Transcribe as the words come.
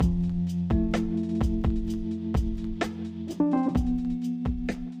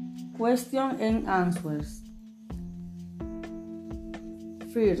Question and answers.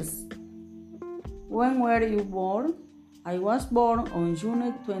 First, when were you born? I was born on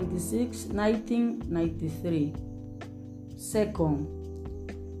June 26, 1993. Second,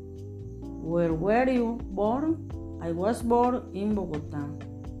 where were you born? I was born in Bogotá.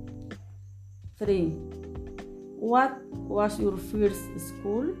 3. What was your first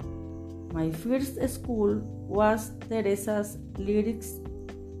school? My first school was Teresa's Lyrics.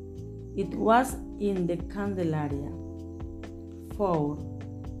 It was in the Candelaria. 4.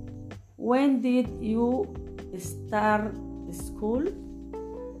 When did you start school?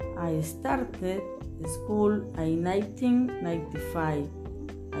 I started school in 1995.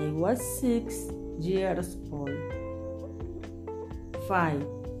 I was 6 years old. 5.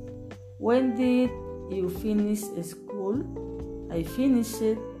 When did you finish school? I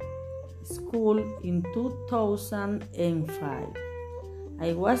finished school in 2005.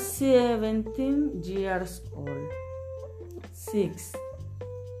 I was 17 years old. 6.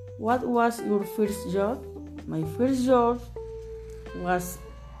 What was your first job? My first job was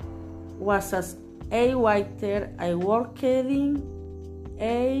as a waiter. I worked in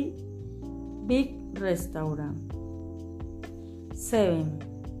a big restaurant. 7.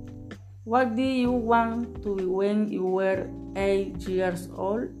 What did you want to be when you were 8 years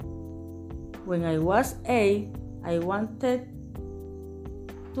old? When I was 8, I wanted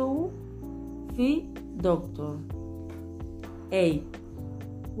to be doctor. 8.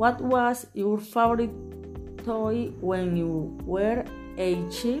 What was your favorite toy when you were a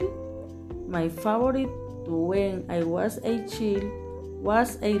child? My favorite toy when I was a child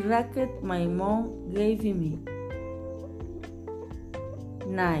was a racket my mom gave me.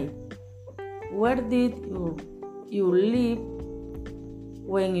 9. Where did you live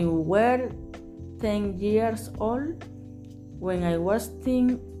when you were 10 years old? When I was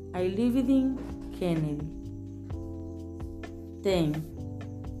 10, I lived in Kennedy. 10.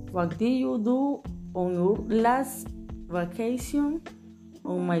 What did you do on your last vacation?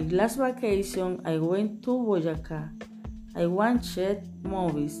 On my last vacation, I went to Boyacá. I watched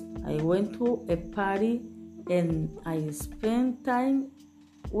movies. I went to a party and I spent time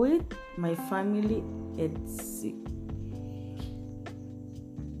with my family at sea.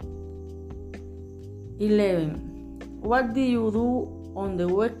 11. What do you do on the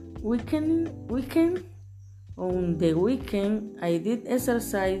weekend? On the weekend, I did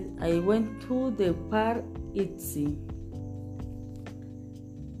exercise. I went to the park at sea.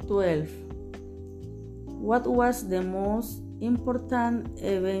 12. What was the most important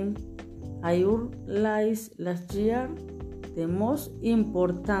event in your life last year? The most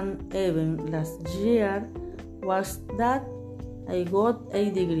important event last year was that I got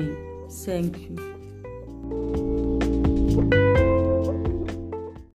a degree. Thank you.